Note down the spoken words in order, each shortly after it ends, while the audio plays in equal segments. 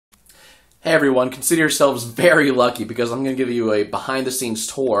Hey everyone, consider yourselves very lucky because I'm going to give you a behind-the-scenes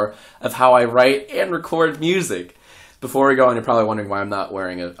tour of how I write and record music. Before we go on, you're probably wondering why I'm not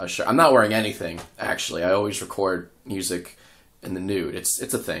wearing a shirt. I'm not wearing anything, actually. I always record music in the nude. It's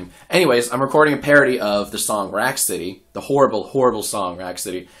a thing. Anyways, I'm recording a parody of the song Rack City, the horrible, horrible song Rack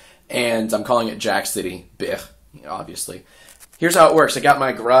City, and I'm calling it Jack City, Bich, obviously. Here's how it works. I got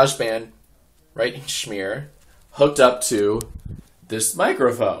my GarageBand, right in Schmear, hooked up to this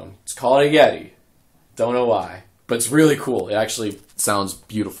microphone. It's called a Yeti. Don't know why, but it's really cool. It actually sounds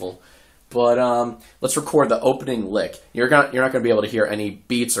beautiful. But let's record the opening lick. You're not going to be able to hear any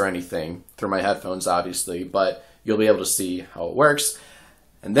beats or anything through my headphones, obviously, but you'll be able to see how it works.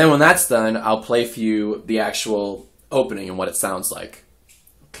 And then when that's done, I'll play for you the actual opening and what it sounds like.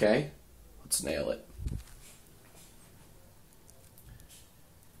 Okay? Let's nail it.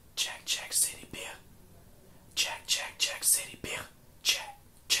 Check, check, city beer. Check, check, check, city beer. Check,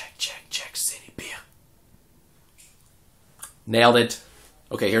 check, check, check, city beer. Nailed it.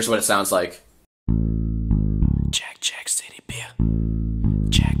 Okay, here's what it sounds like. Check, check, city beer.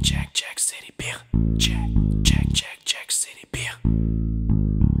 Check, check, check, city beer. Check, check, check, check, city beer.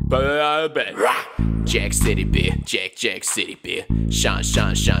 Jack City beer, Jack City beer. Sean,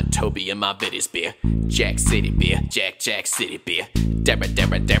 Toby and my viddies beer. Jack City beer, Jack City beer.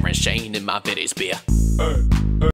 Darren, Shane and my viddies beer.